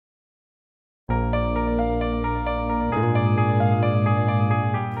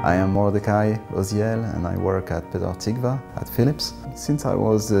I am Mordecai Oziel and I work at Petah Tikva at Philips. Since I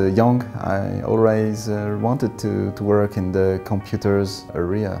was young, I always wanted to work in the computers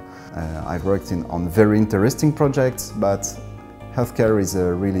area. I've worked on very interesting projects, but healthcare is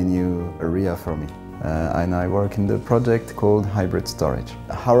a really new area for me. And I work in the project called Hybrid Storage.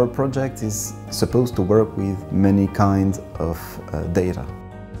 Our project is supposed to work with many kinds of data.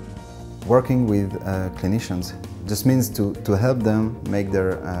 Working with clinicians just means to help them make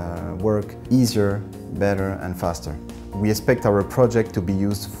their work easier, better and faster. We expect our project to be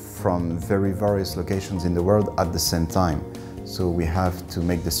used from very various locations in the world at the same time. So we have to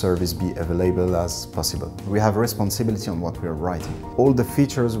make the service be available as possible. We have responsibility on what we are writing. All the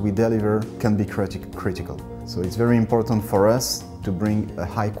features we deliver can be critical. So it's very important for us to bring a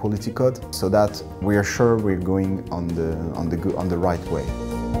high quality code so that we are sure we're going on the right way.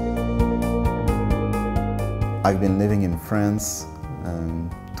 I've been living in France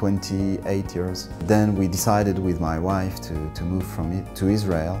 28 years. Then we decided with my wife to move to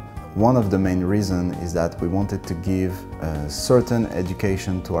Israel. One of the main reasons is that we wanted to give a certain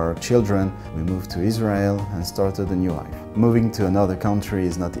education to our children. We moved to Israel and started a new life. Moving to another country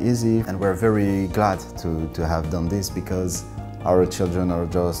is not easy, and we're very glad to have done this because our children are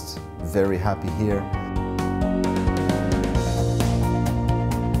just very happy here.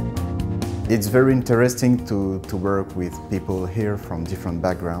 It's very interesting to work with people here from different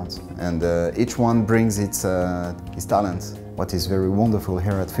backgrounds, and each one brings his talent. What is very wonderful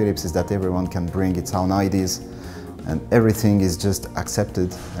here at Philips is that everyone can bring its own ideas, and everything is just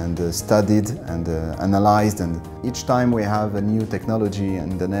accepted and studied and analyzed, and each time we have a new technology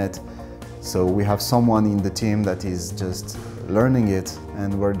in the net, so we have someone in the team that is just learning it,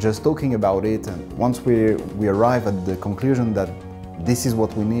 and we're just talking about it, and once we arrive at the conclusion that this is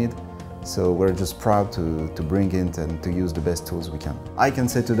what we need, so we're just proud to bring it and to use the best tools we can. I can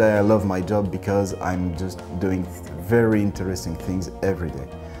say today I love my job because I'm just doing very interesting things every day.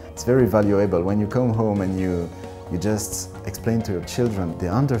 It's very valuable. When you come home and you just explain to your children, they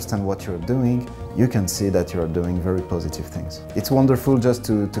understand what you're doing, you can see that you're doing very positive things. It's wonderful just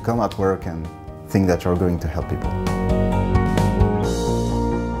to come at work and think that you're going to help people.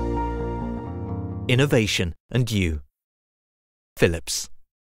 Innovation and you. Philips.